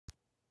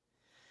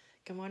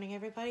Good morning,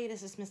 everybody.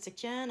 This is Mystic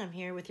Jen. I'm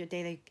here with your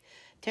daily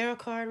tarot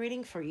card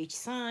reading for each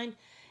sign,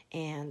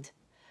 and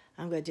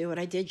I'm going to do what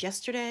I did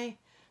yesterday.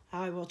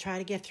 I will try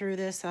to get through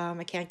this.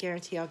 I can't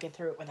guarantee I'll get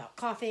through it without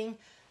coughing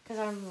because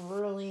I'm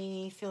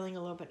really feeling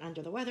a little bit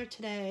under the weather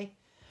today.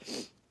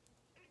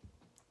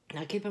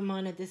 Now, keep in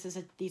mind that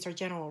these are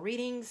general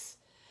readings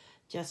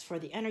just for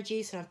the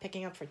energies that I'm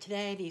picking up for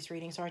today. These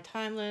readings are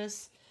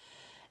timeless,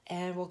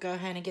 and we'll go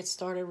ahead and get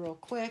started real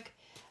quick.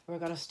 We're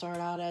going to start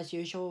out as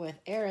usual with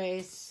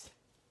Aries.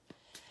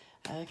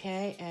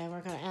 Okay, and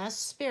we're going to ask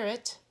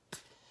Spirit,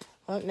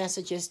 what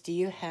messages do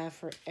you have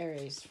for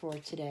Aries for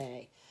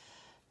today?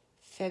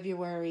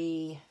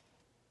 February,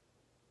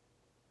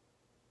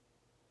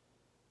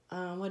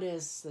 what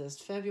is this?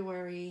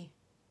 February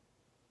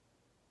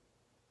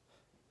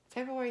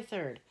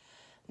 3rd.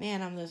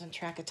 Man, I'm losing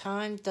track of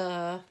time.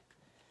 Duh.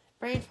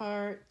 Brain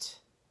fart.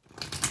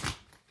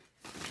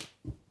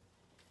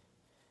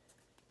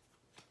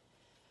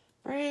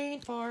 Brain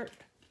fart.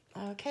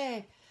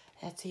 Okay,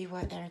 let's see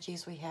what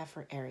energies we have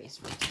for Aries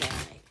for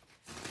today.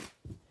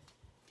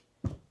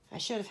 I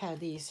should have had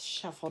these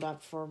shuffled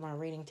up for my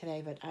reading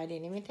today, but I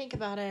didn't even think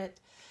about it.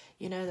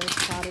 You know, those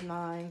clouded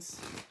minds.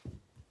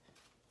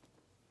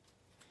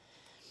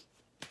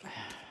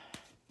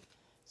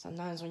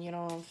 Sometimes when you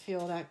don't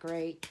feel that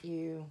great,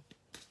 you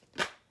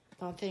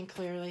don't think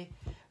clearly.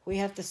 We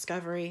have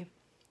discovery.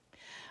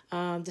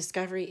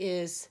 Discovery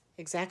is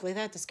exactly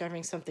that,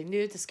 discovering something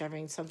new,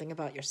 discovering something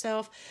about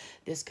yourself.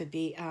 This could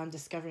be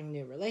discovering a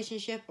new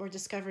relationship or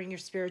discovering your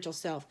spiritual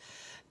self.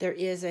 There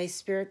is a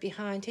spirit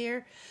behind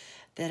here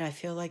that I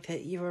feel like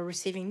that you are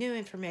receiving new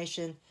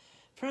information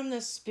from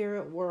the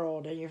spirit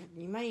world,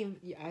 and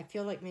I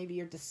feel like maybe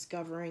you're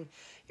discovering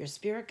your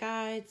spirit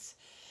guides.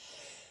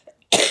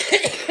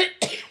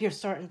 You're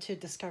starting to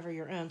discover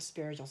your own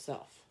spiritual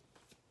self.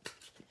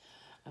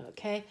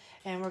 Okay,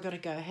 and we're going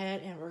to go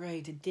ahead and we're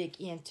going to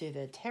dig into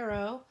the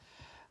tarot.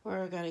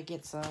 We're going to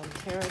get some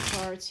tarot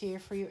cards here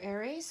for you,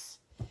 Aries.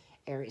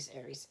 Aries.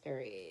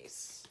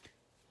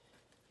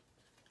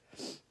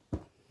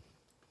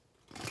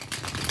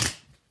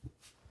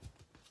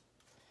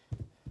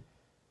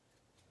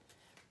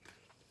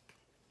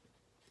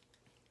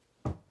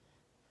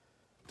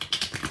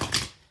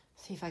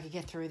 See if I can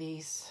get through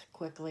these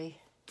quickly.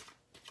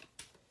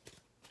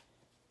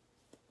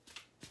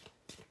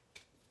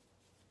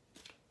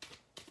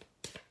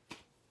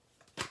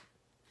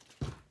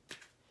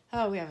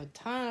 Oh, we have a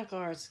ton of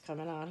cards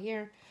coming out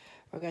here.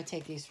 We're going to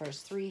take these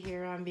first three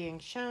here I'm being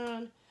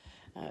shown.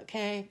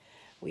 Okay,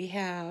 we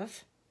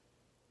have,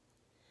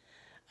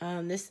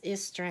 this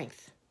is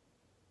strength.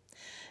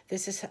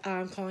 This is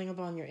calling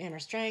upon your inner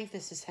strength.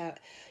 This is how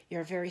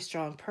you're a very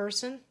strong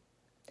person.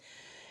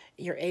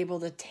 You're able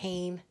to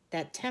tame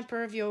that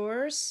temper of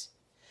yours.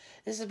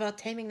 This is about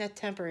taming that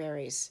temper,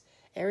 Aries.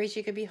 Aries,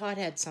 you could be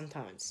hothead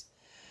sometimes.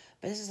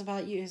 But this is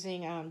about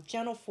using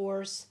gentle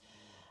force,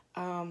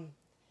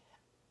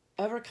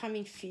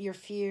 overcoming your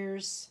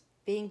fears,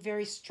 being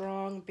very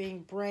strong,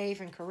 being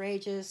brave and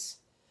courageous.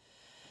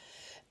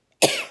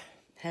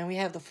 And we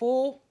have the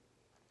Fool.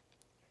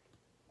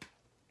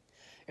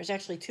 There's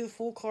actually 2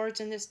 Fool cards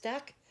in this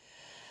deck.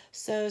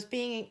 So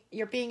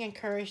you're being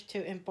encouraged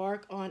to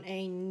embark on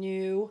a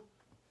new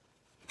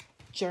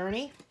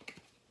journey.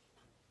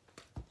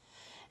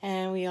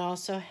 And we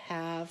also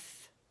have,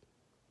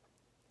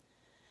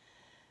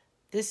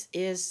 this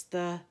is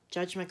the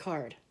Judgment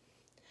card.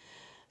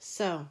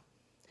 So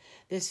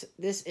this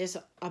is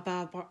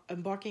about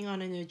embarking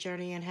on a new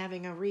journey and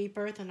having a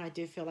rebirth, and I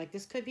do feel like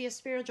this could be a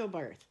spiritual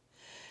birth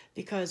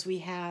because we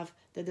have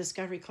the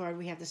Discovery card,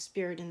 we have the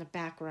Spirit in the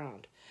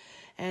background,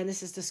 and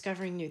this is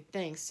discovering new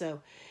things. So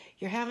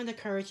you're having the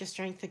courage and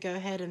strength to go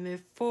ahead and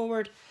move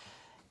forward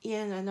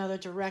in another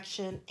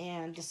direction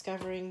and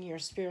discovering your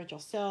spiritual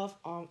self,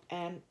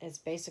 and it's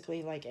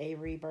basically like a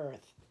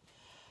rebirth.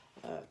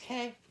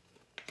 Okay,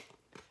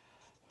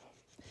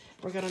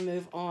 we're going to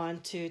move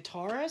on to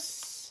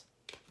Taurus.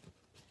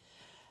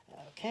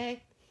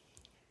 Okay.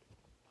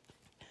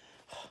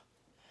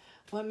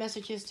 What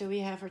messages do we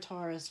have for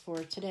Taurus for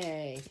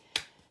today?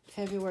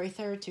 February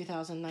 3rd,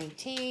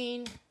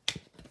 2019.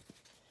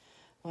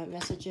 What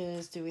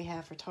messages do we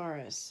have for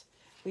Taurus?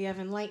 We have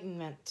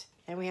enlightenment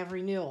and we have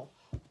renewal.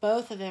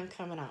 Both of them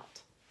coming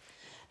out.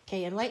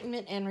 Okay,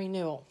 enlightenment and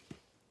renewal.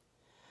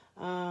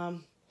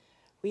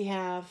 We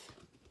have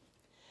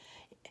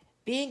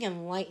being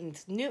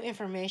enlightened, new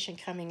information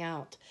coming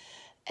out.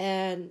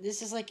 And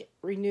this is like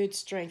renewed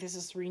strength. This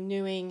is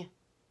renewing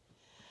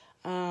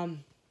a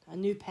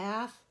new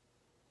path.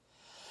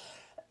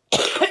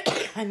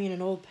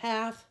 An old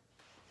path.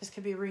 This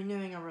could be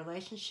renewing a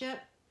relationship.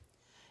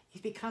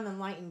 You've become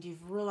enlightened.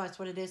 You've realized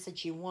what it is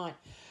that you want.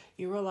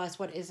 You realize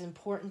what is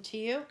important to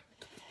you.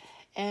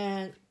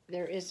 And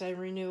there is a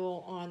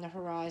renewal on the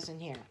horizon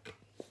here.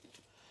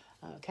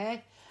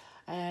 Okay.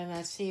 And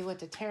let's see what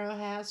the tarot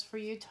has for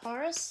you,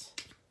 Taurus.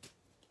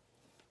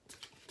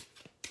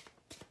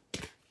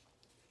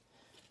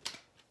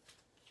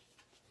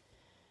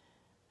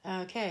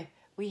 Okay,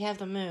 we have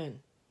the Moon.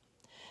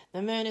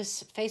 The moon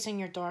is facing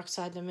your dark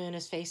side. The moon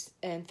is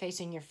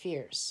facing your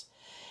fears.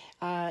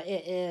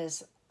 It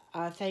is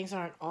things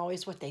aren't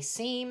always what they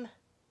seem,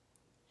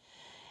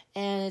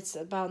 and it's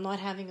about not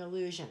having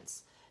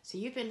illusions. So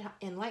you've been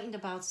enlightened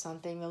about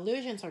something. The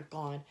illusions are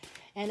gone,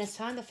 and it's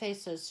time to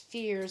face those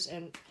fears,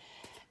 and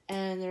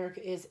there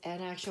is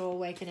an actual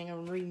awakening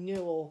and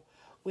renewal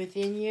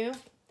within you.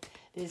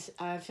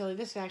 I feel like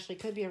this actually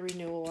could be a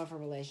renewal of a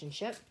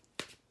relationship.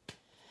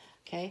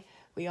 Okay,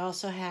 we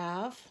also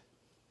have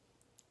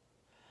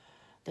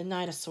the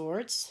Knight of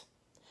Swords.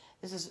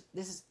 This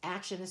is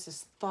action. This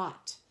is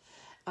thought.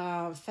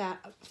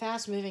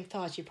 Fast moving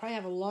thoughts. You probably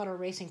have a lot of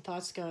racing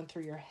thoughts going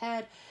through your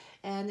head,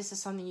 and this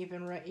is something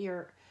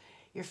you're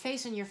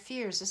facing your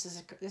fears. This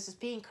is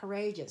being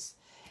courageous,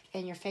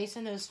 and you're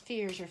facing those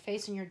fears. You're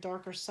facing your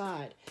darker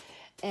side,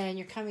 and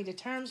you're coming to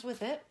terms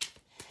with it,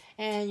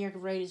 and you're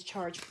ready to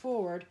charge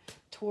forward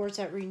towards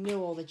that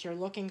renewal that you're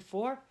looking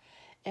for.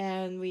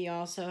 And we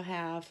also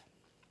have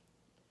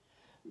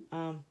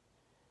the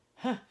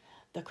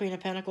Queen of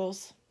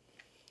Pentacles.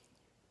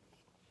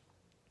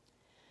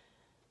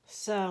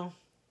 So,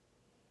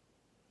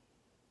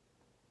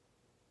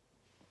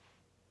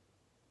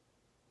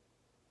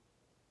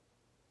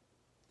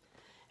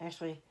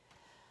 actually,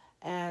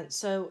 and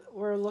so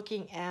we're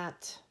looking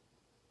at,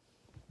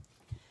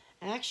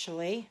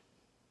 actually,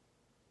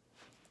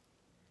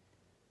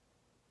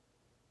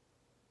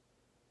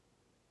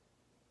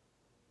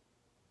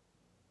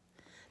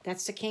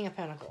 that's the King of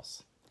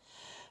Pentacles.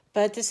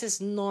 But this is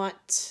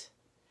not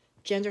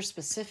gender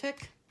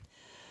specific.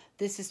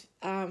 This is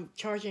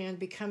charging on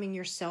becoming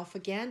yourself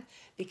again,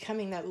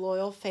 becoming that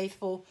loyal,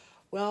 faithful,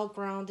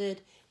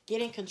 well-grounded,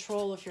 getting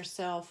control of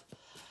yourself,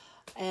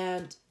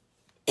 and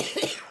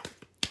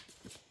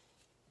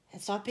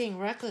stop being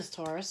reckless,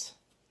 Taurus.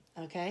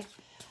 Okay,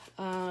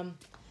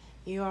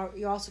 you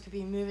also could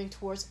be moving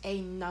towards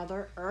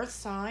another Earth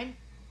sign.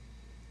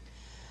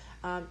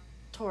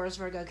 Taurus,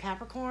 Virgo,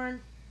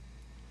 Capricorn.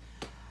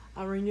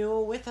 A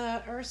renewal with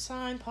a Earth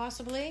sign,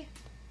 possibly.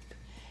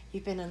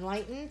 You've been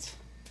enlightened.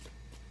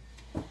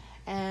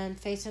 And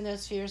facing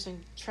those fears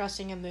and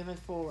trusting and moving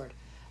forward.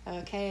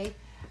 Okay,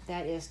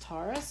 that is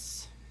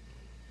Taurus.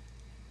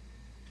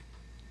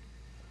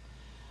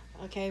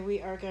 Okay,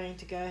 we are going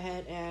to go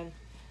ahead and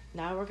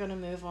now we're going to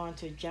move on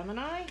to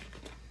Gemini.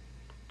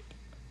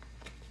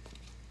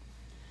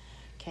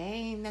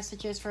 Okay,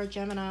 messages for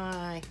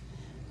Gemini.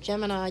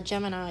 Gemini,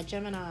 Gemini,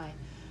 Gemini.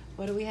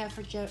 What do we have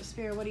for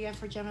Spirit? What do you have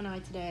for Gemini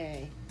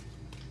today?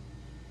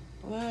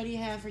 What do you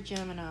have for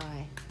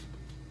Gemini?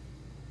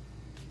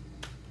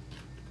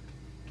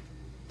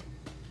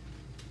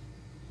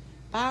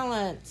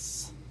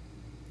 Balance.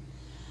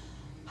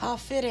 How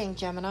fitting,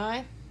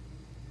 Gemini.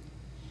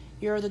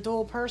 You're the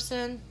dual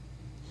person.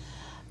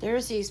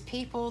 There's these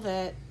people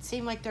that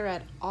seem like they're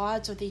at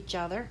odds with each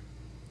other.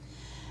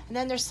 And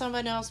then there's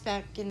someone else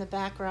back in the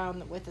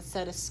background with a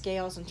set of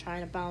scales and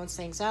trying to balance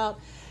things out.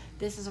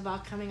 This is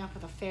about coming up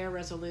with a fair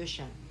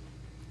resolution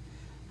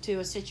to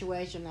a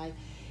situation.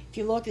 If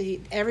you look,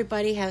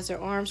 everybody has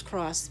their arms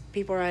crossed.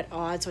 People are at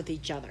odds with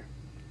each other.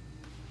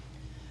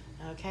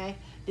 Okay?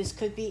 This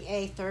could be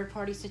a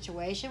third-party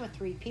situation with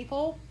 3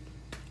 people.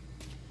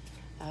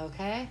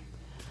 Okay?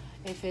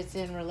 If it's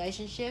in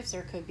relationships,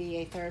 there could be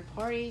a third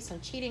party,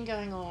 some cheating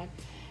going on,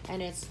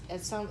 and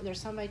there's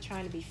somebody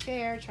trying to be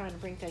fair, trying to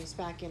bring things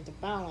back into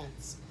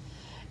balance.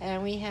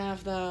 And we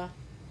have the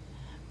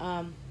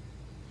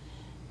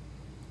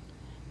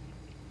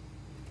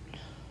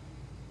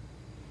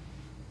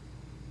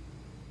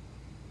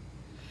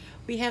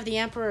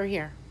Emperor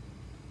here.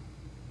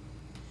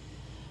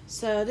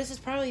 So this is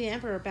probably the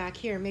Emperor back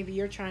here. Maybe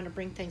you're trying to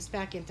bring things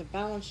back into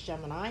balance,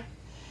 Gemini,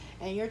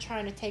 and you're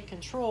trying to take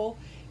control.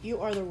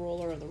 You are the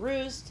ruler of the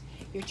roost.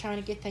 You're trying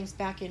to get things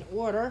back in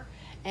order.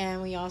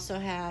 And we also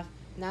have,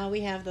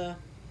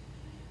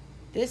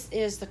 this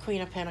is the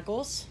Queen of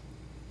Pentacles.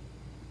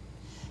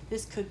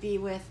 This could be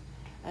with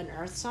an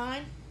earth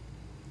sign.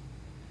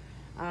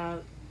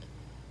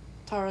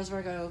 Taurus,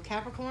 Virgo,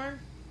 Capricorn.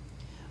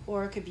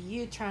 Or it could be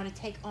you trying to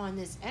take on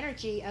this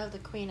energy of the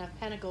Queen of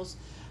Pentacles,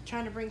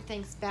 trying to bring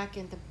things back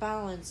into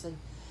balance and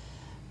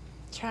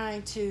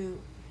trying to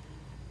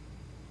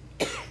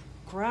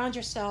ground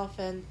yourself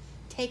and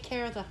take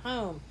care of the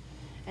home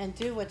and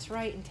do what's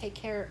right and take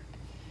care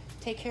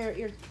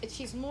of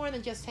she's more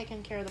than just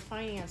taking care of the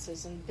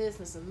finances and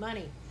business and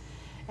money.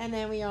 And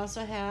then we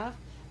also have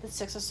the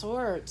Six of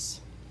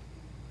Swords.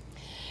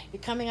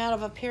 You're coming out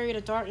of a period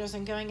of darkness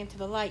and going into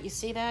the light. You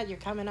see that? You're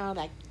coming out of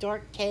that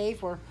dark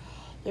cave where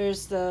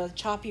there's the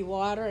choppy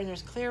water and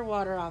there's clear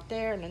water out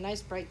there and a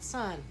nice bright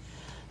sun.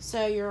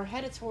 So you're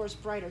headed towards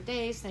brighter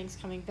days, things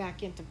coming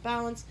back into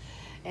balance,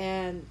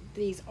 and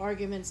these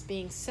arguments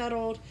being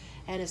settled,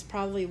 and it's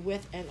probably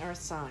with an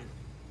earth sign.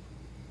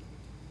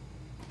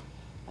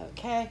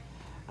 Okay,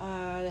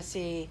 let's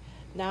see.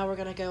 Now we're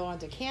going to go on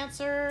to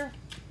Cancer.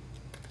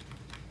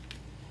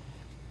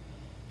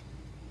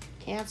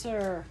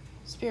 Cancer.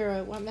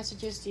 Spirit, what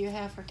messages do you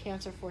have for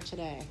Cancer for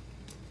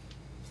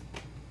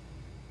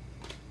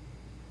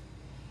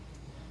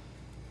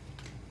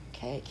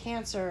Okay,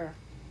 Cancer.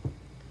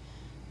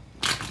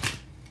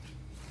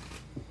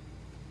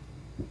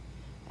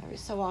 Every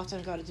so often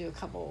I've got to do a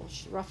couple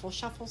ruffle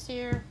shuffles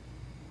here.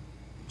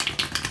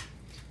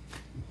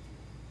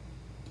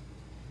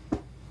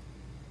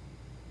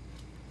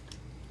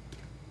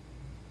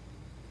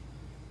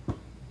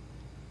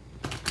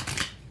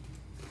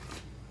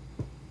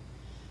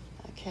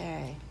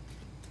 Okay.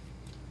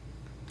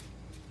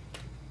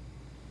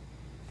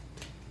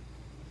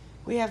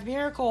 We have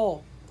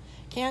miracle.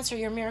 Cancer,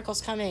 your miracle's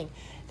coming.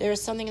 There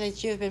is something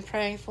that you've been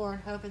praying for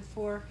and hoping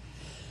for.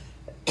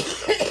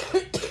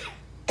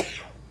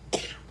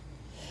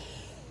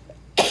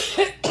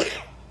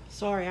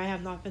 Sorry, I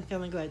have not been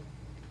feeling good.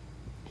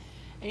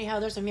 Anyhow,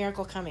 there's a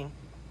miracle coming.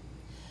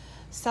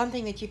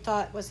 Something that you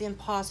thought was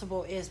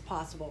impossible is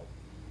possible.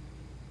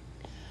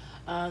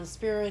 The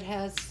Spirit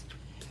has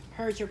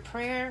heard your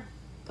prayer.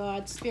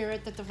 God,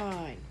 Spirit, the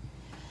Divine.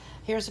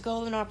 Here's a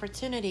golden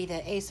opportunity,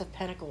 the Ace of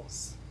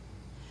Pentacles.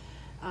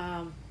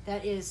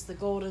 That is the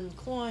golden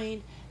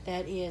coin.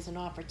 That is an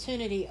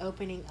opportunity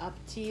opening up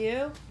to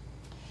you.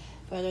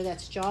 Whether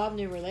that's job,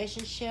 new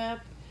relationship,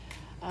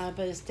 but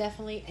it's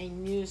definitely a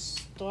new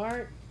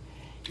start.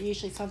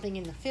 Usually something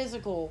in the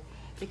physical,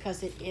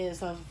 because it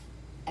is of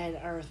an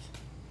earth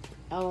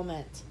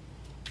element.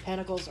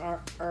 Pentacles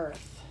are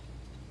earth.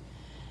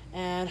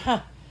 And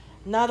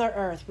another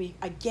earth. We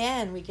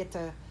get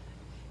the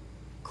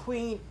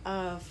Queen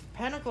of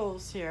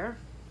Pentacles here.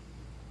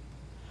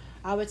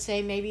 I would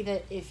say maybe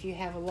that if you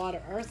have a lot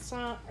of earth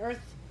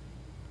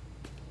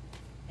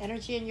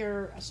energy in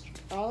your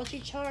astrology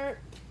chart,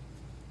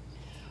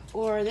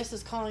 or this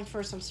is calling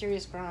for some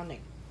serious grounding,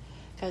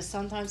 because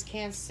sometimes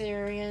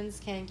Cancerians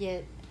can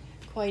get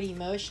quite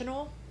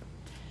emotional,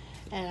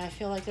 and I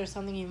feel like there's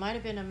something you might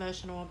have been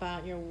emotional about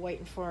and you're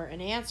waiting for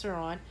an answer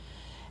on.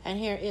 And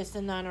here is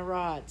the Nine of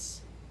Rods.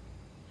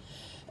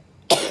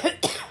 The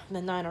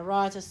Nine of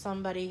Rods is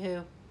somebody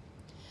who,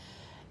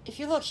 if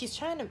you look,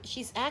 she's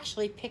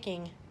actually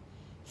picking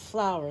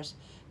flowers,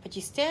 but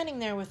she's standing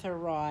there with her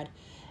rod,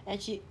 and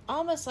she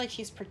almost like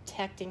she's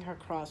protecting her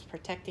crops,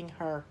 protecting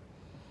her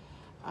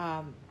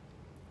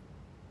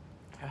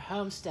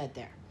homestead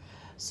there.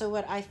 So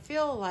what I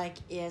feel like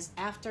is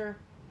after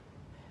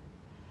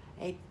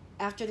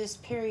this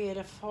period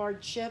of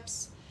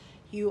hardships,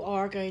 you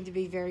are going to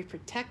be very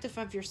protective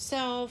of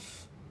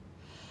yourself.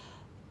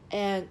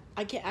 And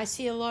I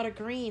see a lot of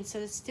green, so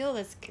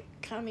that's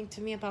coming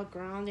to me about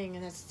grounding,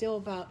 and that's still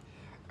about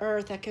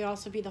earth. That could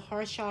also be the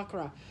heart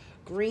chakra.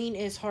 Green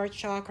is heart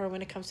chakra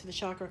when it comes to the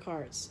chakra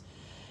cards.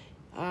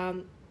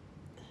 And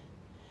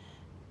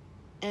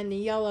the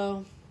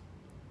yellow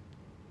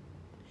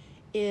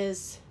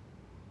is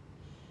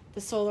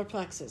the solar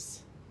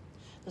plexus.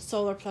 The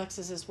solar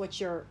plexus is what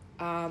you're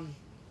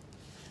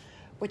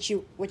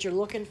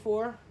looking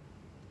for.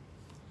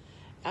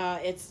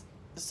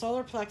 The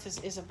solar plexus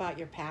is about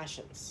your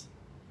passions.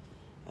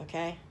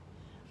 Okay?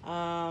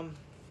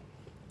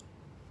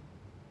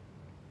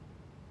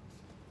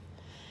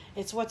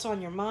 It's what's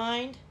on your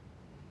mind.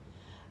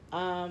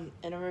 And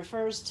it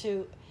refers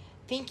to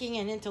thinking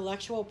and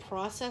intellectual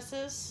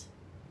processes.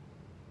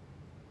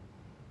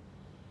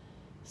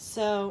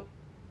 So,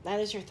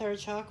 that is your third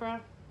chakra.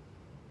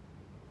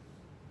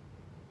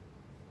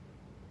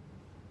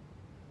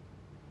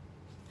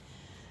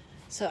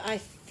 So I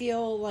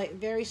feel like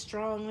very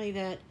strongly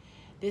that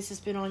this has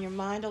been on your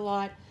mind a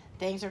lot.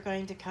 Things are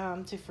going to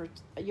come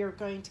you're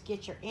going to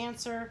get your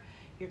answer.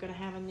 You're going to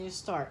have a new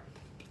start.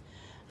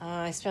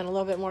 I spent a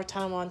little bit more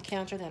time on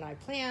Cancer than I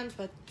planned,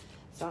 but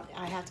so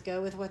I have to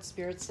go with what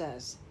Spirit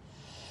says.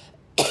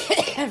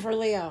 For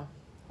Leo,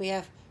 we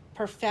have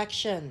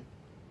perfection.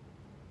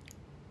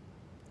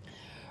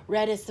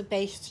 Red is the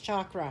base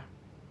chakra,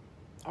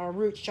 or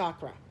root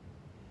chakra.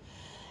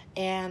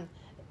 And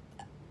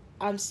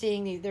I'm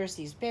seeing there's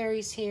these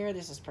berries here.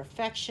 This is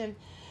perfection.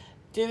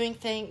 Doing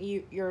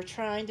you're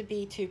trying to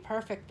be too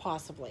perfect,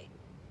 possibly.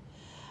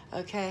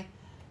 Okay?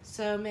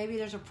 So maybe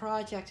there's a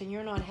project and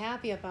you're not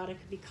happy about it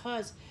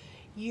because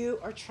you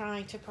are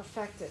trying to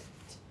perfect it.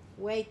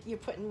 You're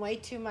putting way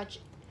too much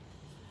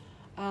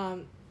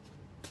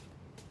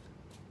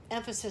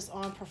emphasis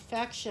on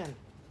perfection.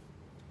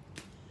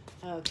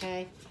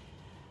 Okay?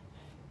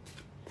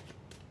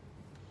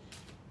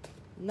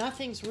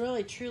 Nothing's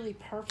really truly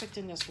perfect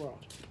in this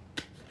world.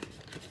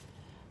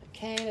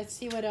 Okay, let's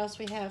see what else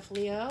we have,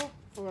 Leo,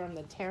 from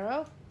the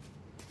tarot.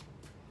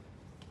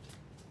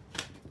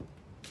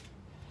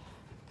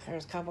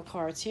 There's a couple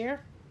cards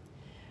here.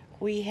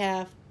 We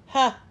have,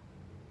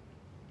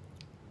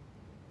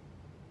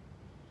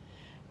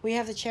 we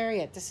have the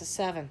Chariot. This is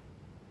 7.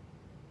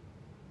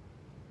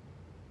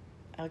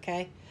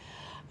 Okay.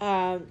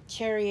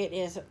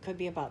 Chariot could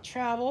be about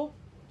travel.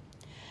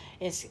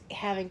 It's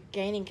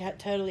gaining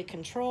total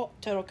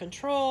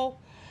control,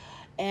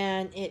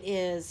 and it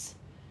is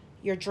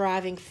your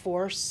driving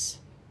force.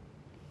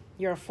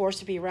 You're a force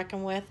to be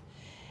reckoned with.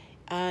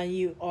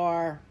 You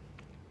are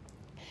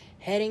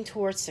heading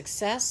towards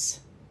success,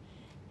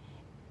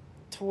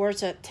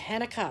 towards a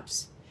 10 of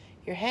Cups.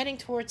 You're heading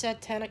towards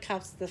that Ten of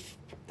Cups, the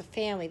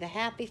family, the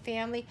happy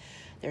family.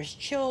 There's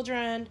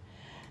children.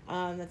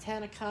 The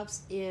Ten of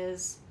Cups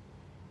is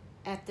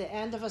at the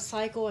end of a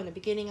cycle and the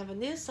beginning of a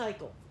new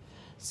cycle.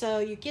 So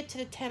you get to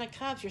the Ten of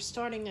Cups, you're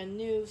starting a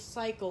new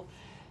cycle,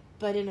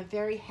 but in a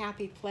very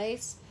happy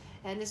place.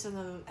 And this is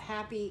a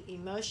happy,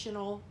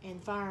 emotional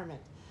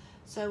environment.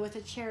 So with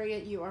the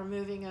Chariot, you are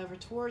moving over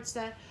towards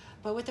that.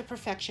 But with the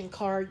Perfection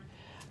card,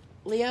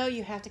 Leo,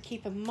 you have to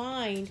keep in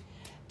mind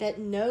that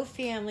no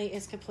family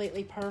is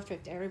completely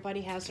perfect.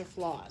 Everybody has their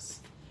flaws.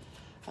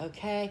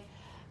 Okay?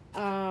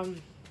 But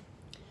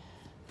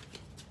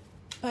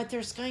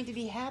there's going to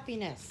be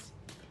happiness.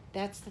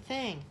 That's the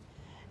thing.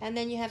 And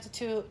then you have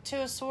the Two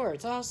of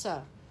Swords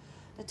also.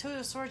 The Two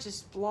of Swords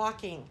is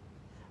blocking,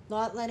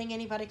 not letting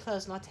anybody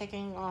close, not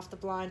taking off the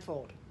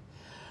blindfold.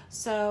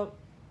 So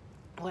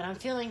what I'm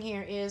feeling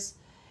here is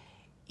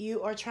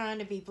you are trying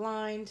to be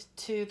blind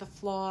to the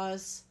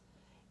flaws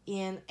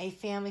in a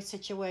family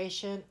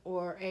situation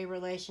or a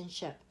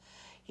relationship.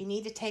 You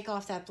need to take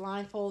off that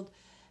blindfold,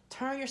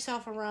 turn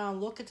yourself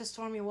around, look at the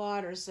stormy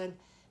waters, and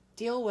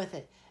deal with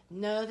it.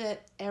 Know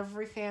that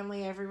every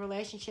family, every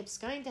relationship is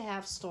going to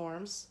have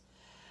storms,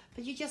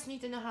 but you just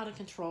need to know how to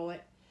control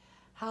it,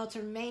 how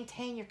to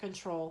maintain your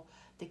control,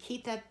 to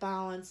keep that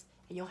balance,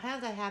 and you'll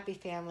have that happy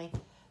family.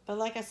 But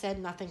like I said,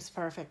 nothing's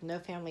perfect. No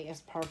family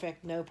is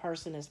perfect. No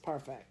person is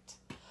perfect.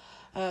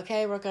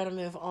 Okay, we're going to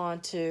move on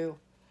to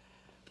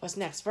what's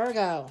next?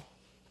 Virgo.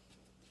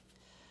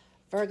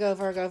 Virgo,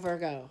 Virgo,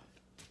 Virgo.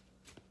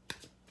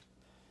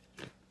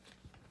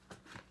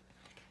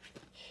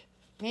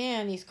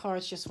 Man, these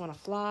cards just want to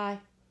fly.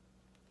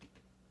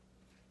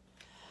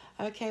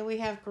 Okay, we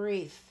have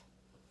grief.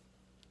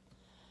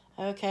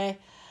 Okay,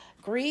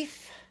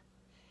 grief.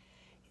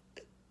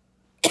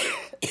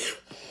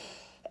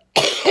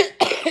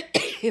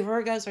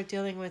 Virgos are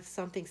dealing with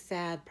something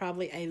sad,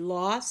 probably a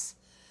loss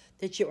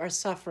that you are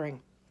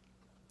suffering.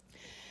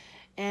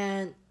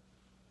 And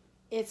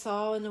it's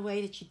all in the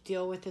way that you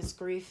deal with this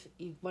grief.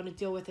 You want to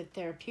deal with it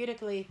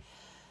therapeutically.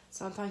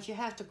 Sometimes you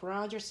have to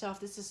ground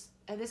yourself. This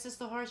is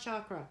the heart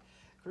chakra.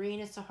 Green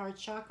is the heart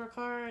chakra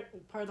card,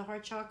 part of the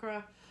heart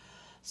chakra.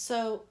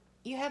 So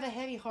you have a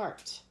heavy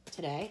heart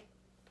today.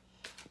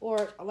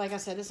 Or, like I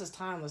said, this is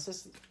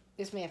timeless.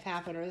 This may have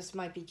happened, or this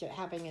might be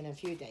happening in a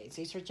few days.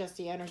 These are just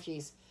the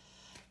energies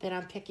that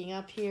I'm picking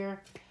up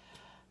here.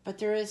 But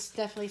there is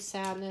definitely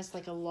sadness,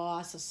 like a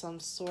loss of some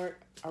sort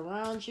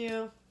around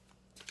you.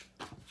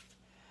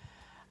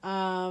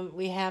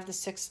 We have the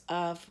Six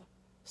of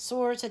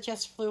Swords that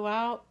just flew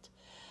out.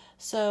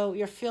 So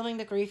you're feeling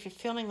the grief, you're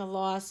feeling the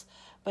loss,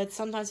 but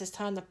sometimes it's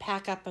time to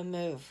pack up and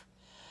move.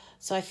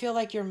 So I feel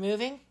like you're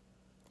moving.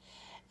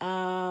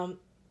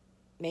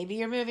 Maybe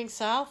you're moving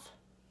south.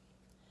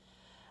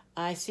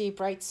 I see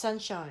bright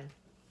sunshine.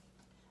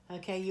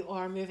 Okay, you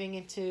are moving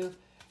into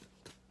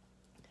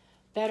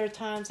better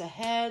times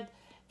ahead,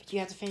 but you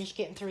have to finish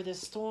getting through this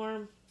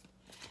storm.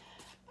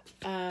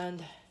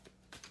 And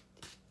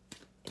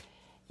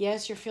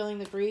yes, you're feeling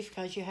the grief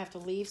because you have to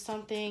leave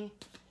something,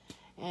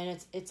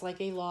 and it's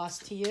like a loss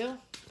to you.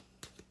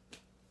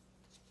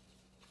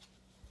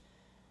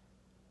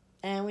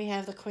 And we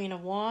have the Queen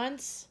of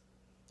Wands,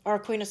 or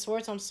Queen of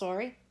Swords, I'm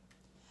sorry.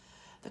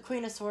 The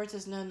Queen of Swords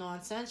is no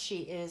nonsense.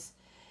 She is,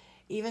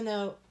 even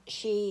though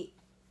she,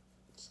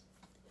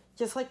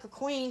 just like the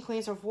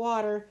Queens of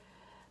Water,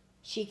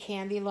 she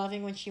can be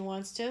loving when she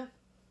wants to.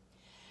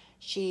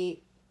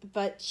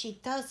 But she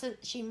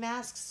doesn't, she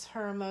masks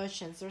her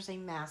emotions. There's a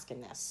mask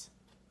in this.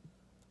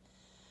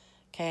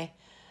 Okay?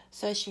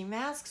 So she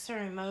masks her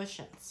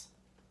emotions.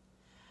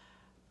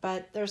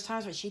 But there's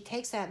times when she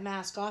takes that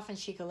mask off and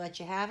she could let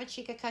you have it.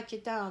 She could cut you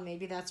down.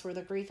 Maybe that's where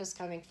the grief is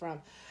coming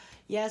from.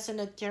 Yes, in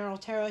the General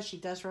Tarot, she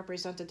does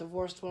represent the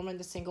divorced woman,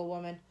 the single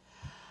woman,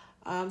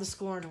 the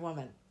scorned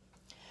woman.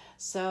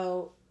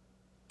 So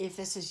if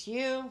this is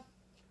you,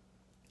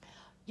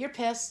 you're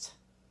pissed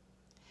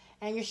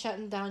and you're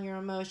shutting down your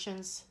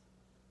emotions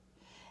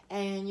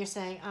and you're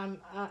saying,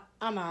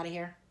 I'm out of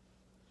here.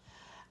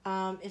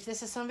 If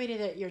this is somebody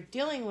that you're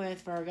dealing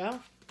with, Virgo,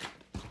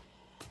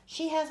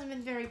 she hasn't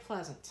been very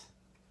pleasant,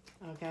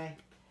 okay?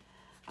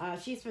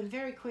 She's been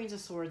very Queens of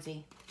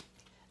Swordsy,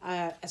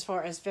 as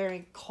far as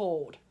very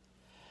cold.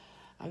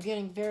 I'm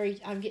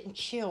getting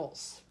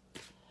chills.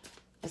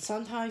 But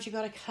sometimes you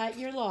got to cut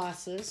your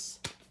losses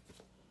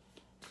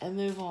and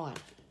move on.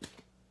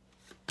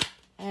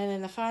 And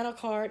then the final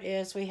card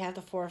is we have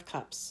the Four of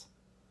Cups.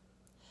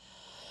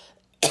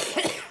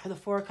 The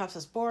Four of Cups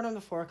is boredom.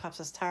 The Four of Cups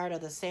is tired of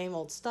the same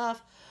old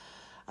stuff.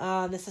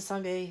 This is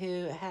somebody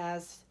who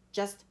has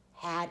just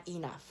had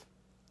enough.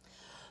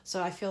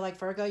 So I feel like,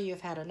 Virgo,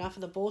 you've had enough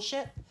of the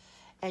bullshit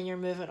and you're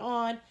moving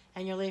on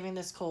and you're leaving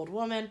this cold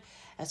woman.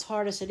 As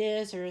hard as it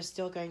is, there is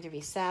still going to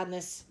be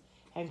sadness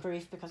and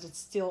grief because it's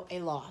still a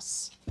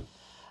loss.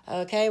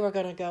 Okay, we're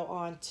going to go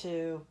on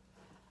to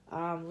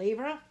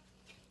Libra.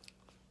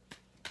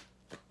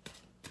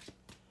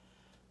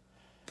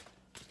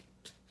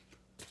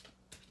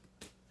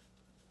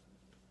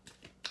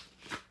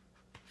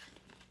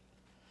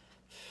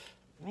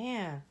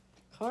 Man,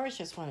 cards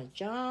just want to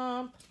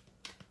jump.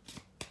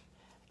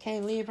 Okay,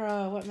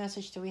 Libra, what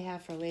message do we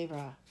have for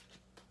Libra?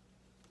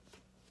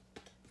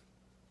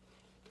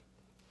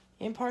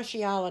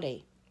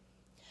 Impartiality.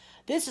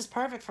 This is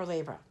perfect for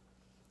Libra.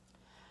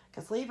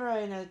 Because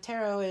Libra in the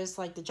tarot is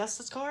like the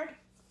Justice card.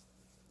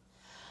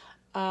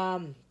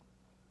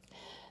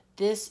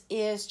 This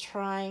is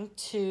trying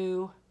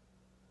to...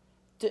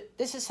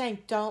 This is saying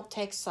don't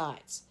take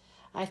sides.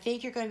 I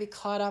think you're going to be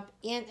caught up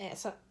in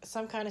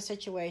some kind of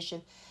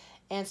situation,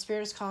 and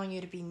Spirit is calling you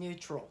to be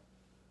neutral.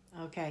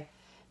 Okay?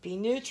 Be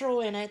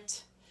neutral in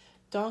it.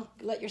 Don't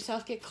let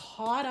yourself get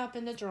caught up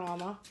in the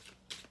drama.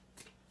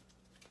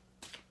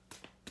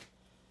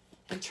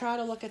 And try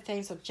to look at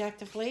things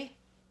objectively.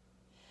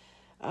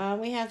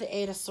 We have the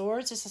Eight of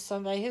Swords. This is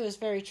somebody who is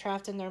very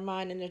trapped in their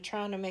mind, and they're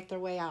trying to make their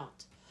way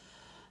out.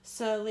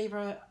 So,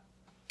 Libra,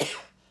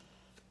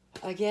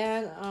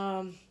 again,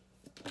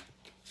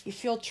 you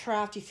feel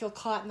trapped, you feel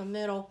caught in the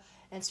middle,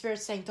 and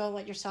Spirit's saying don't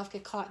let yourself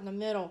get caught in the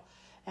middle.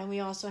 And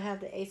we also have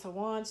the Ace of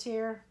Wands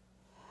here.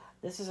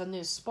 This is a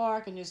new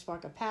spark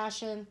of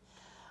passion.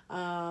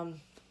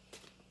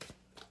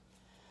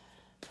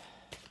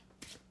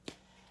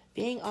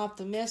 Being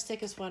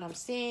optimistic is what I'm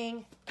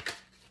seeing.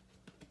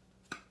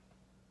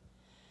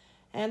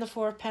 And the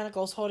Four of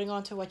Pentacles, holding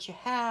on to what you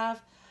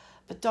have,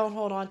 but don't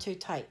hold on too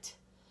tight.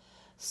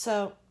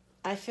 So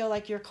I feel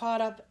like you're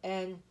caught up,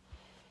 and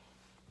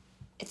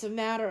it's a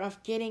matter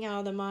of getting out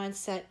of the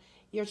mindset.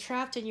 You're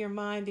trapped in your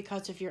mind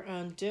because of your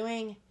own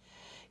doing.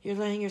 You're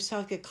letting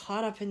yourself get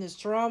caught up in this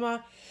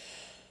drama.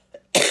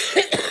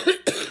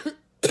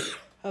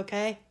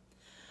 Okay?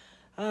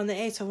 The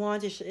Ace of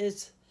Wands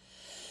is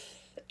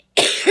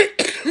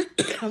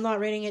I'm not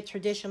reading it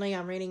traditionally.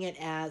 I'm reading it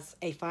as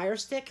a fire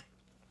stick.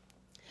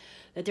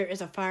 That there is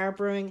a fire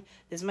brewing.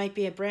 This might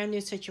be a brand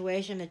new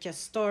situation that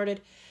just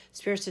started.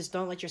 Spirit says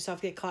don't let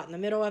yourself get caught in the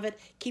middle of it.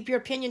 Keep your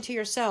opinion to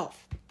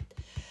yourself.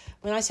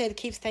 When I say to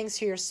keep things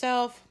to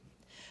yourself,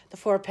 the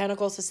Four of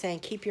Pentacles is saying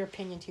keep your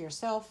opinion to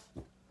yourself.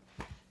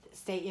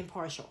 Stay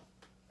impartial.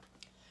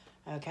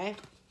 Okay?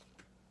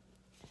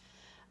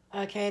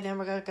 Okay, then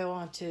we're going to go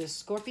on to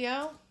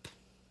Scorpio.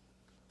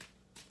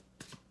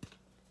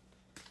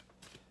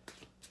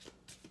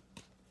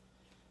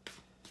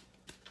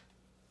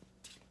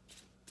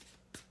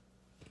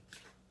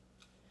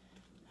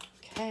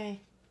 Okay.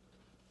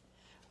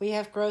 We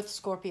have growth,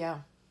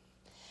 Scorpio.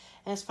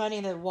 And it's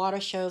funny that water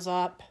shows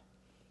up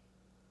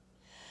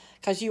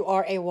because you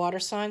are a water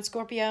sign,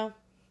 Scorpio.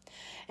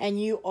 And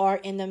you are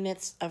in the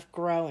midst of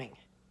growing.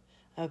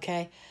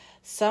 Okay?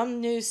 Some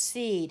new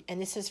seed,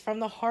 and this is from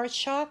the heart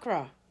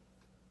chakra.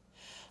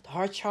 The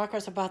heart chakra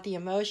is about the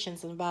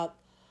emotions and about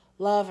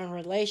love and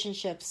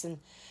relationships, and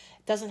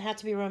it doesn't have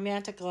to be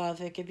romantic love.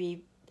 It could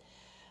be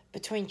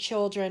between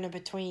children and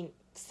between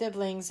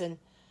siblings and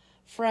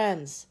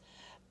friends.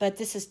 But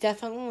this is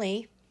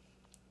definitely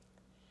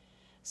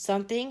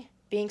something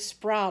being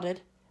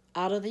sprouted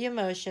out of the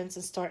emotions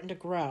and starting to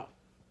grow.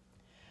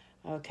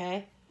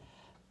 Okay?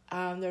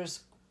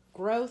 There's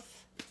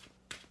growth.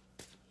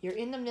 You're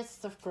in the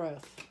midst of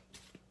growth.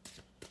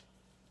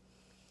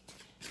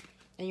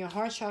 And your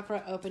heart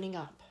chakra opening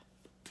up.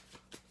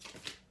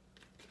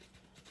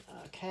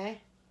 Okay.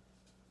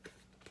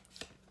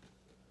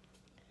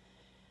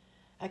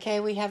 Okay,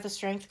 we have the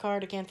Strength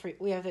card again.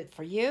 We have it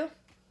for you.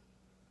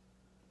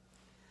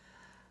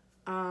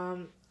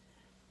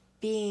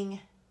 Being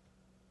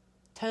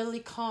totally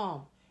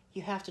calm.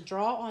 You have to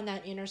draw on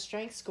that inner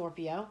strength,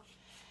 Scorpio.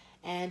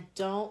 And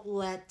don't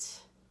let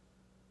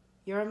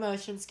your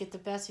emotions get the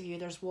best of you.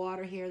 There's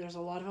water here. There's a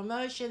lot of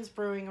emotions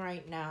brewing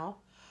right now.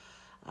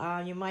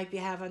 You might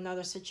have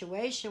another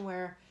situation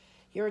where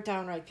you're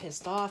downright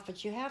pissed off,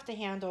 but you have to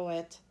handle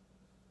it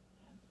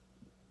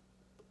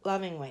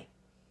lovingly.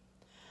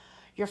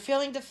 You're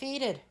feeling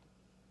defeated.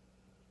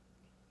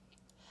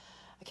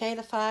 Okay,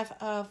 the Five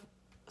of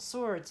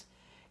Swords.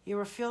 You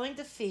were feeling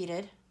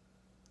defeated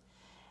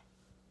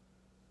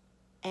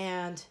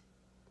and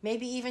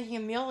maybe even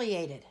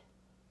humiliated,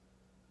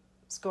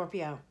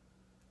 Scorpio.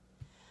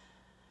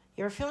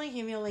 You're feeling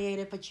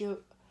humiliated, but you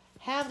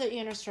have the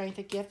inner strength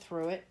to get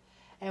through it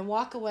and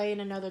walk away in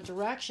another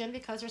direction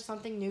because there's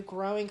something new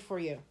growing for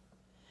you.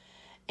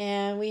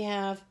 And we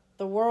have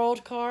the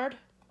World card.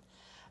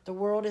 The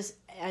World is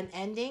an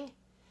ending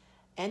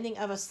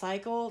of a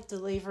cycle,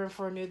 delivering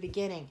for a new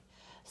beginning.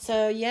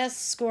 So yes,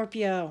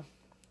 Scorpio,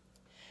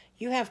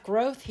 you have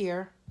growth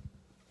here.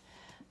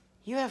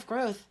 You have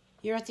growth.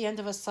 You're at the end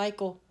of a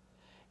cycle.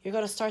 You're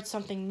going to start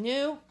something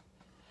new.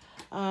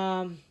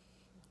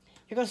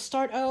 You're going to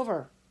start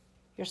over.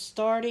 You're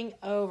starting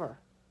over.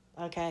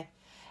 Okay?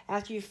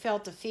 After you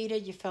felt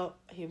defeated, you felt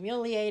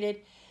humiliated,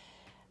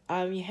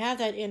 you have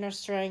that inner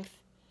strength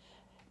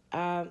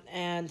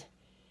and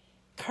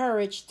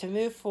courage to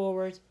move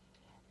forward,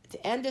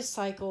 to end this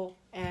cycle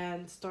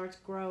and start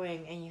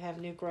growing, and you have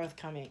new growth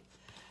coming.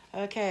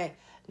 Okay,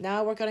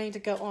 now we're going to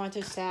go on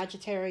to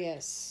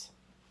Sagittarius.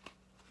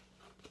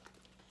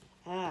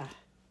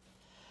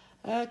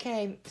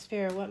 Okay,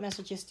 Spirit, what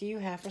messages do you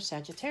have for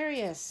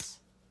Sagittarius?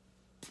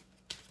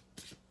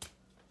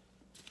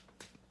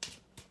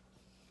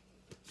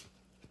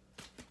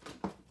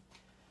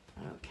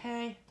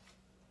 Okay.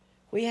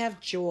 We have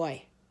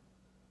joy.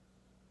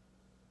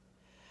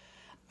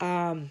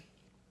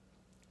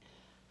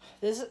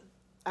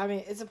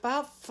 It's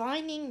about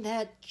finding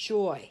that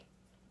joy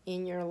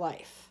in your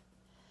life.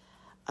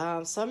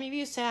 Some of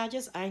you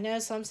Sagittarius, I know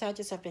some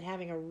Sagittarius have been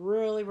having a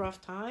really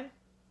rough time,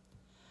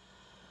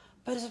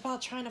 but it's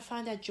about trying to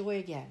find that joy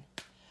again.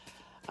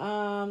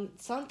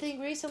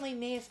 Something recently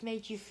may have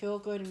made you feel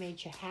good and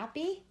made you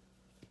happy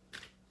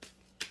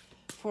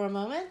for a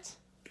moment,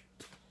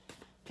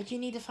 but you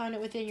need to find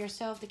it within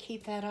yourself to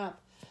keep that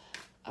up.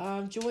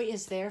 Joy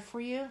is there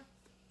for you.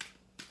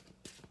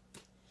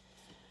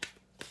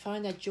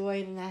 Find that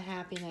joy and that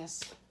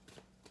happiness.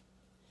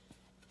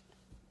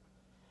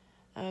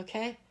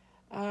 Okay.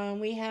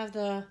 We have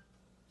the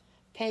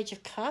Page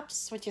of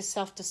Cups, which is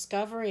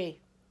self-discovery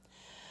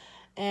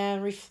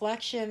and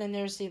reflection, and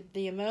there's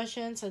the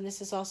emotions, and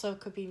this is also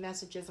could be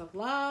messages of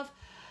love,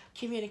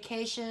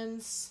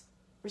 communications,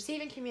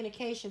 receiving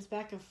communications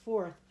back and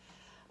forth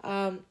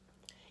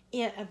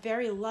in a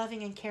very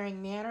loving and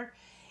caring manner.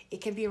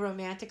 It can be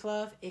romantic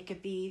love. It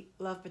could be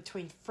love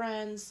between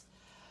friends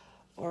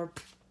or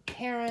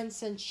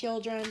parents and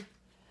children,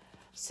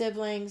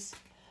 siblings,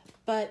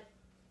 but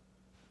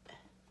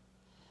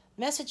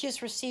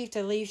messages received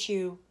that leaves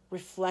you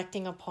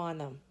reflecting upon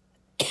them.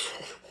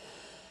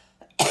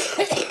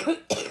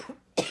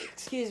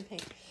 Excuse me.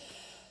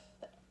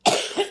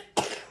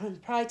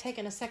 Probably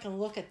taking a second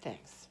look at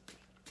things.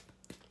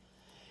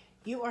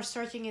 You are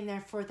searching in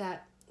there for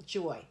that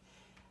joy.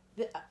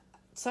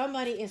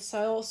 Somebody is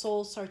soul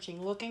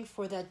searching, looking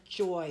for that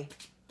joy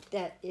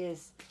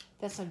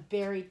that's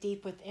buried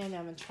deep within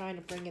them and trying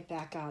to bring it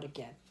back out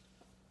again.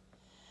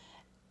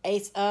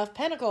 Ace of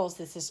Pentacles.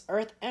 This is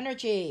Earth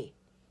energy.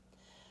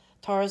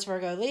 Taurus,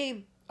 Virgo,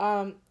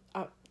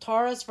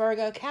 Taurus,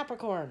 Virgo,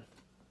 Capricorn.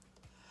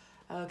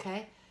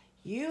 Okay,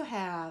 you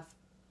have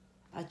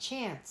a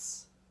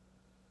chance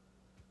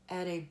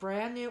at a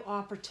brand new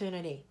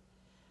opportunity.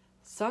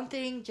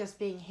 Something just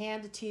being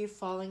handed to you,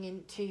 falling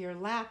into your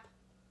lap.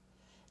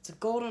 It's a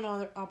golden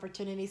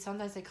opportunity.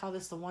 Sometimes they call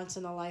this the once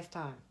in a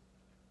lifetime.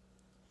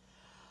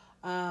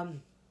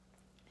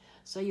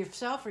 So you're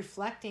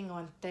self-reflecting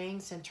on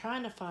things and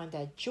trying to find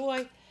that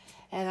joy.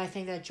 And I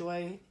think that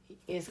joy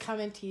is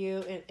coming to you,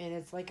 and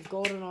it's like a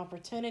golden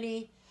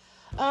opportunity.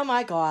 Oh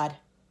my God.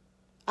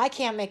 I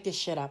can't make this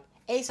shit up.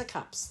 Ace of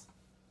Cups.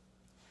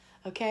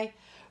 Okay?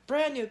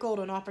 Brand new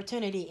golden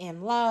opportunity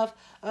in love,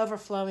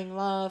 overflowing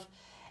love,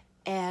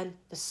 and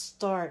the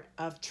start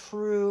of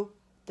true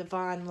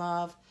divine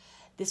love.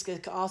 This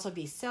could also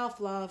be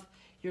self-love.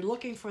 You're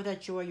looking for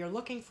that joy. You're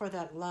looking for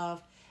that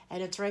love.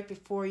 And it's right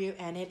before you,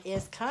 and it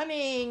is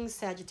coming,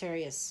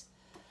 Sagittarius.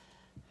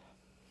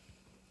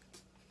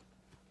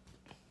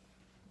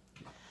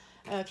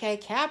 Okay,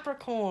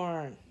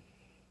 Capricorn.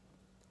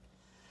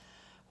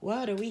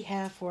 What do we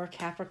have for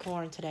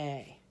Capricorn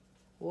today?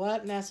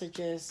 What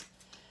messages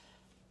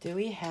do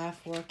we have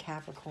for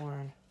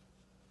Capricorn?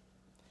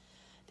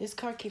 This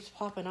card keeps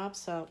popping up,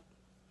 so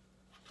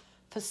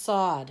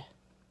facade.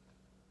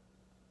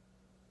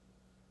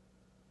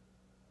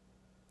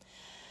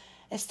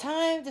 It's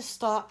time to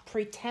stop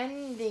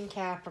pretending,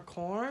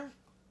 Capricorn.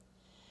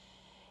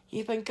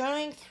 You've been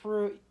going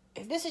through,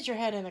 this is your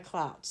head in the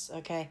clouds,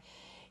 okay?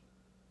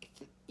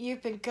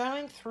 You've been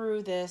going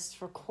through this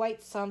for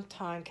quite some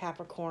time,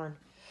 Capricorn.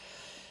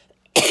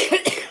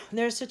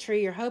 There's the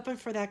tree. You're hoping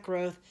for that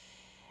growth.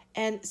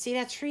 And see,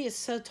 that tree is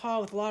so tall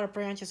with a lot of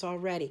branches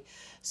already.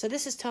 So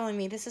this is telling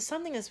me this is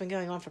something that's been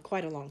going on for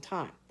quite a long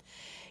time.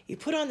 You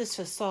put on this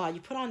facade.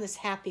 You put on this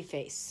happy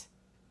face.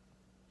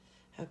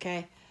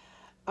 Okay?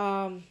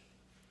 And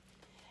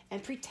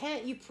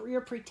pretend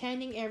you're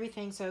pretending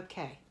everything's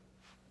okay.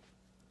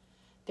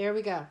 There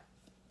we go.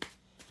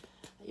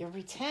 You're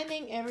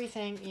pretending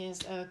everything is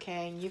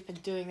okay, and you've been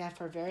doing that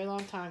for a very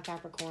long time,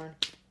 Capricorn.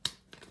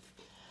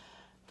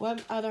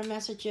 What other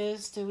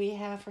messages do we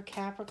have for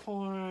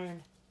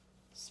Capricorn,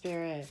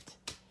 Spirit?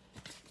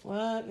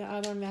 What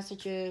other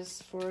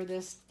messages for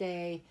this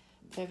day,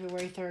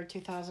 February 3rd,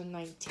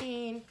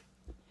 2019?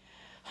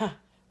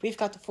 We've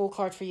got the Fool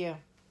card for you.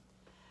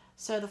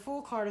 So the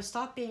Fool card is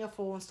stop being a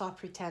fool and stop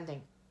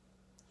pretending.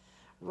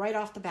 Right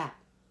off the bat.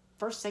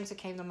 First things that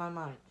came to my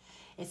mind.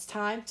 It's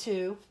time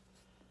to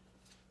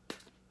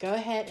go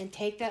ahead and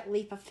take that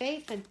leap of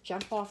faith and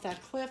jump off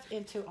that cliff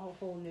into a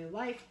whole new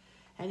life.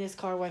 And this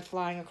card went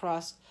flying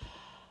across.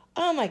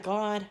 Oh my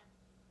God.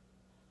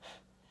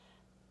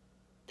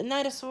 The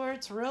Knight of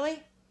Swords, really?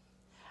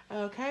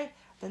 Okay.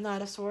 The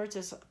Knight of Swords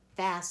is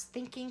fast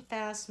thinking,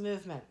 fast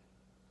movement.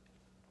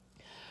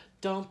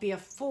 Don't be a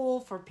fool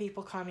for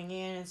people coming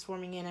in and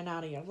swarming in and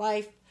out of your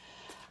life.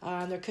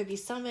 There could be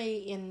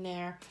somebody in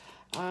there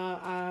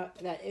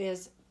that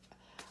is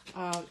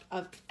an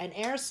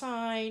air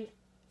sign.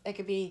 It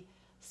could be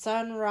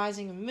sun,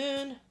 rising, and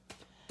moon.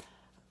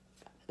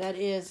 That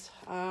is,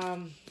 that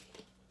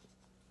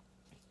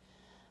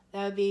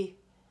would be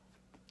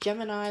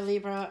Gemini,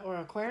 Libra, or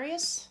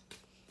Aquarius.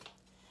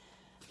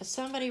 But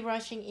somebody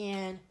rushing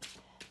in.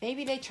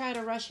 Maybe they try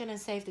to rush in and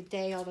save the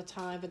day all the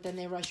time, but then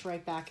they rush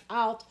right back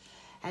out.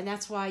 And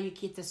that's why you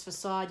keep this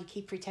facade. You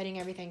keep pretending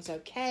everything's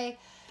okay.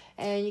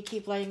 And you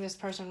keep letting this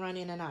person run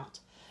in and out.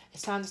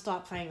 It's time to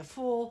stop playing a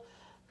fool.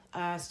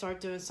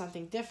 Start doing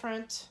something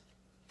different.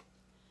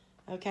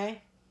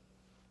 Okay?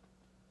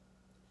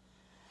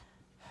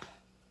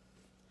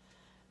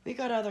 We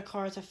got other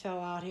cards that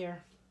fell out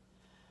here.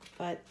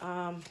 But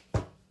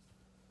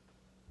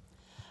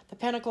the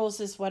Pentacles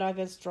is what I've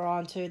been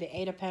drawn to. The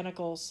Eight of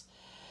Pentacles.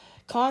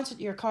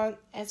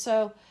 And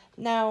so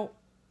now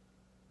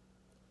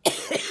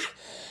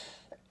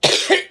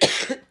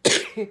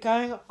you're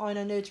going on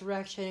a new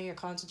direction and you're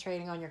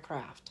concentrating on your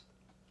craft.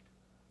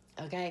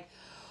 Okay?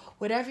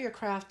 Whatever your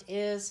craft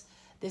is,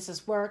 this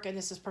is work and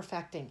this is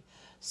perfecting.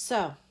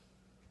 So,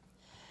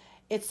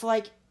 it's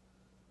like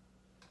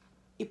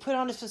you put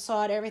on this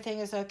facade, everything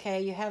is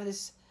okay. You have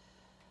this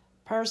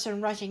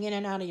person rushing in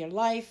and out of your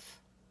life.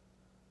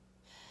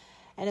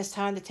 And it's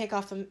time to take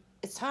off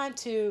it's time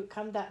to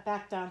come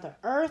back down to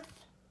earth.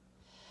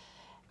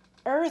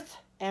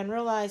 And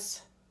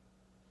realize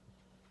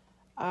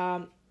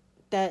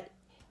that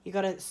you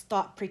got to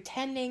stop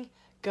pretending,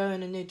 go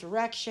in a new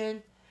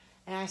direction.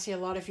 And I see a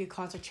lot of you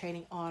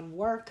concentrating on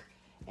work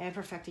and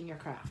perfecting your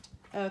craft.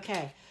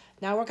 Okay,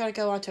 now we're going to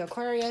go on to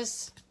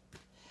Aquarius.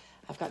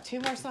 I've got two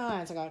more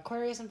signs. I got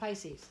Aquarius and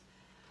Pisces.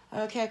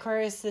 Okay,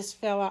 Aquarius, this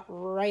fell out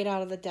right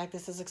out of the deck.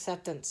 This is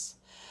acceptance.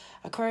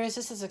 Aquarius,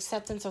 this is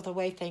acceptance of the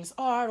way things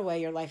are, the way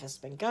your life has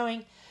been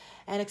going,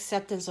 and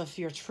acceptance of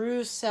your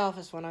true self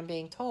is what I'm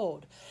being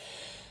told.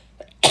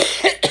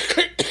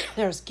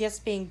 There's gifts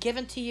being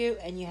given to you,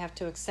 and you have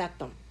to accept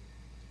them.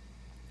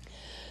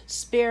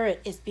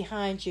 Spirit is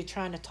behind you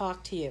trying to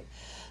talk to you.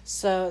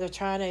 So they're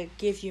trying to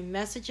give you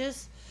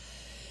messages.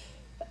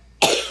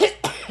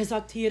 It's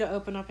up to you to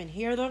open up and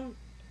hear them.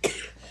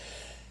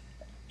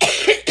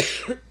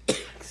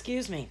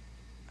 Excuse me.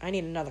 I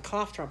need another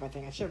cough drop, I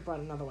think. I should have brought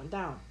another one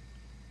down.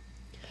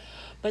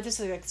 But this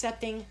is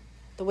accepting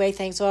the way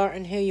things are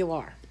and who you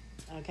are.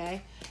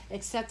 Okay?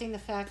 Accepting the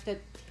fact that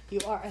you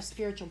are a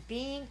spiritual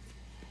being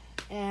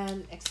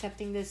and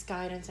accepting this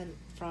guidance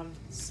from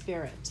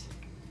Spirit.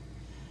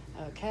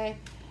 Okay?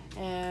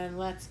 And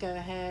let's go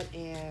ahead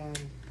and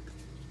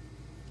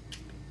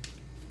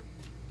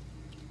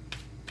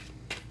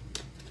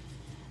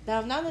now,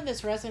 if none of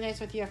this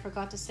resonates with you, I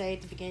forgot to say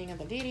at the beginning of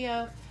the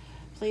video,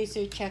 please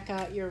do check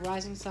out your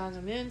rising signs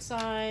and moon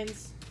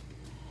signs.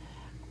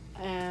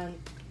 And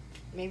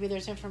maybe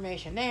there's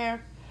information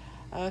there.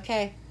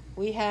 Okay,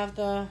 we have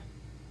the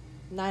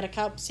Knight of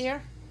Cups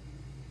here.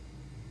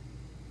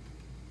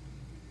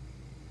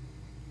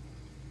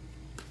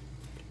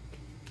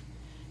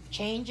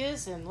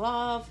 Changes in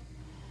love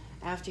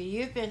after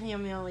you've been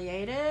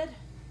humiliated,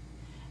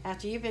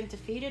 after you've been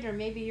defeated, or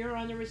maybe you're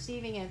on the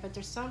receiving end, but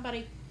there's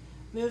somebody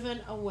moving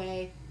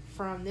away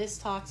from this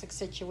toxic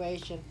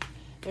situation.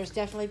 There's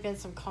definitely been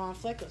some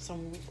conflict,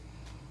 some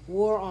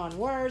war on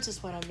words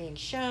is what I'm being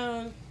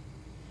shown.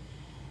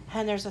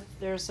 And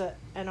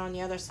and on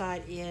the other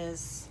side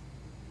is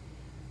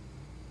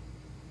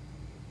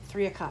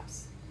Three of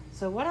Cups.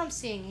 So what I'm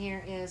seeing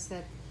here is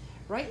that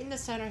right in the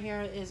center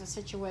here is a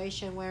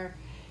situation where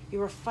you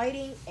were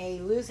fighting a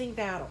losing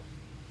battle.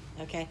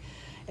 Okay?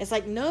 It's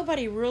like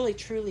nobody really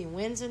truly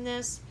wins in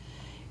this.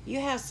 You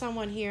have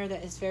someone here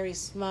that is very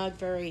smug,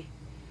 very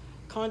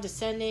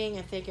condescending,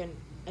 and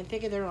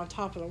thinking they're on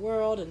top of the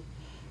world, and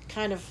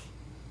kind of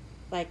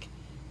that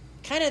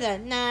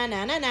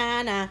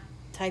na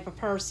type of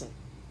person.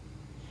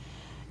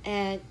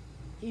 And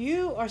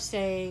you are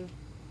saying,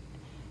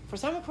 for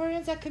some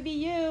Aquarians, that could be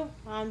you.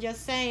 I'm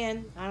just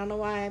saying. I don't know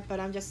why, but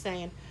I'm just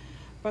saying.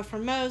 But for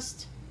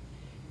most,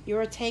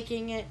 you're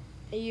taking it.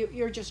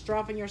 You're just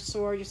dropping your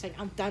sword. You're saying,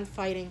 I'm done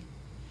fighting.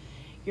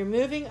 You're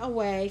moving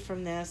away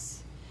from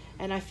this.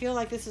 And I feel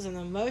like this is an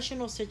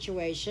emotional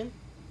situation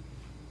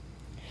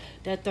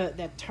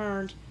that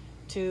turned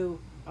to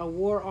a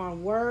war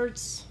on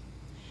words.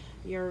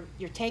 You're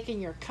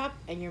taking your cup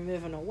and you're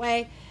moving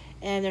away.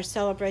 And there's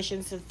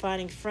celebrations and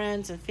finding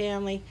friends and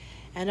family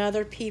and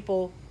other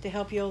people to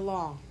help you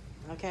along.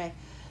 Okay?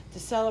 To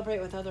celebrate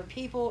with other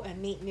people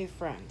and meet new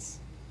friends.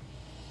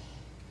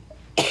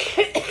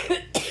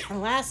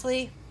 And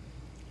lastly,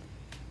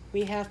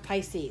 we have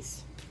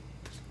Pisces.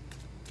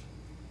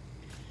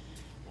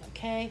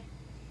 Okay?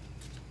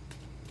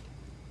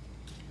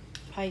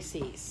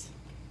 Pisces.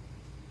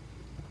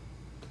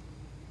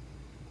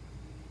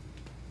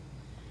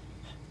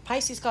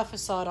 Pisces got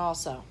facade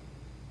also.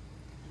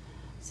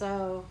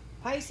 So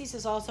Pisces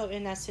is also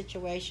in that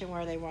situation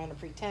where they want to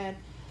pretend,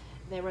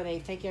 where they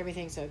think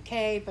everything's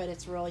okay, but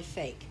it's really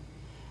fake.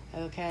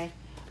 Okay?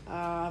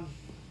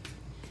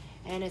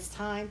 And it's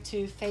time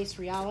to face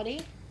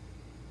reality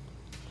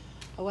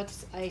of what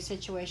a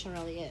situation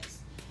really is.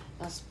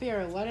 Now,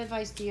 Spirit, what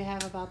advice do you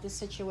have about this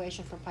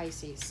situation for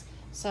Pisces?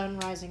 Sun,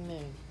 rising,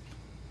 moon.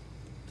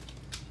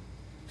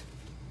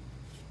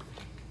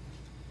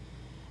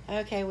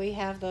 Okay, we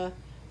have the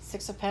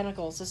Six of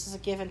Pentacles. This is a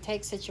give and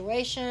take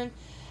situation.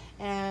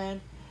 And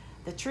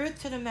the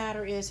truth to the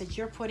matter is that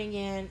you're putting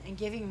in and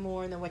giving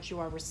more than what you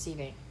are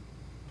receiving.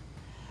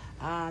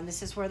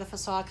 This is where the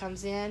facade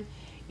comes in.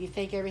 You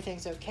think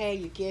everything's okay.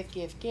 You give,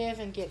 give, give,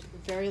 and get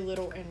very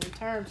little in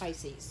return,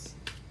 Pisces.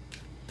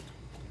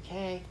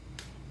 Okay?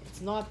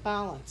 It's not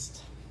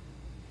balanced.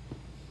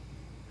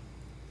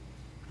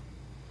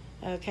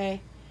 Okay?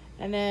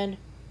 And then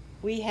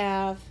we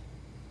have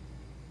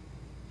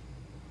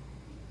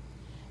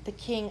the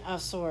King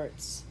of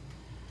Swords.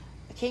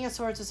 The King of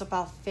Swords is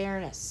about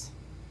fairness.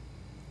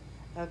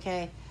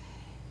 Okay?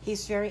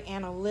 He's very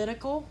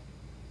analytical.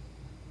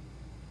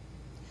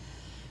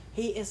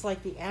 He is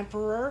like the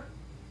Emperor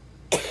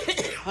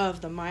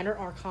of the minor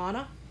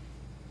arcana.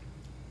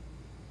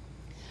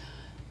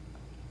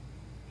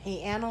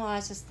 He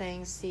analyzes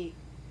things. He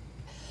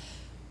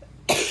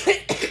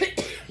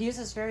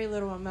uses very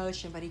little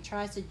emotion, but he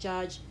tries to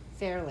judge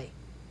fairly.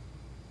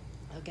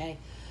 Okay?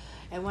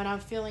 And what I'm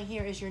feeling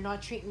here is you're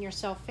not treating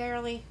yourself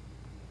fairly.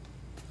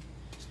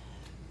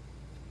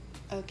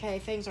 Okay,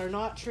 things are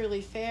not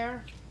truly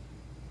fair.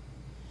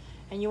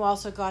 And you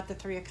also got the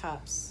Three of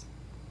Cups.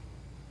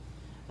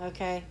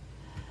 Okay?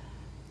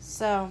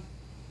 So,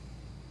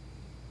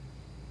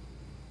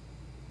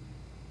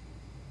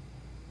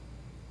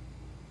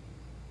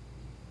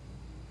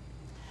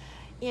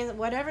 in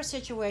whatever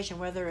situation,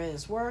 whether it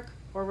is work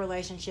or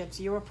relationships,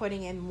 you are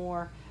putting in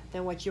more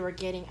than what you are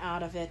getting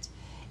out of it.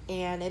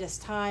 And it is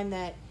time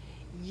that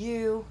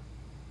you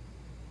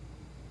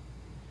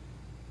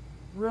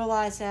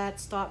realize that.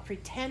 Stop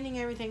pretending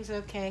everything's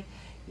okay.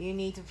 You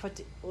need to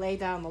lay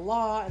down the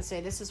law and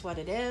say, this is what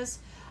it is.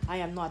 I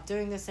am not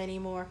doing this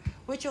anymore,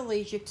 which will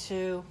lead you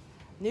to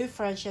new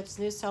friendships,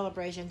 new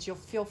celebrations. You'll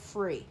feel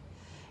free.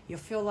 You'll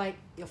feel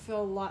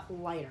a lot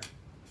lighter.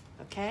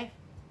 Okay?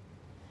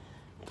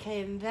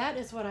 Okay, and that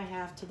is what I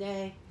have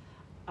today.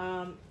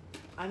 I'm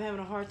having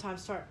a hard time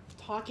start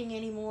talking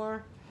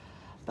anymore,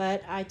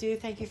 but I do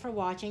thank you for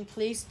watching.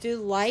 Please do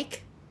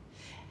like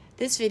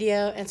this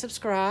video and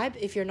subscribe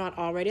if you're not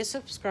already a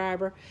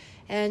subscriber,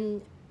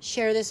 and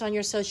share this on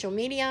your social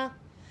media.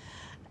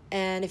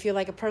 And if you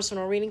like a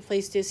personal reading,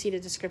 please do see the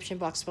description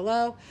box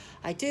below.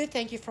 I do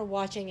thank you for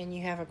watching, and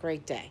you have a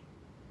great day.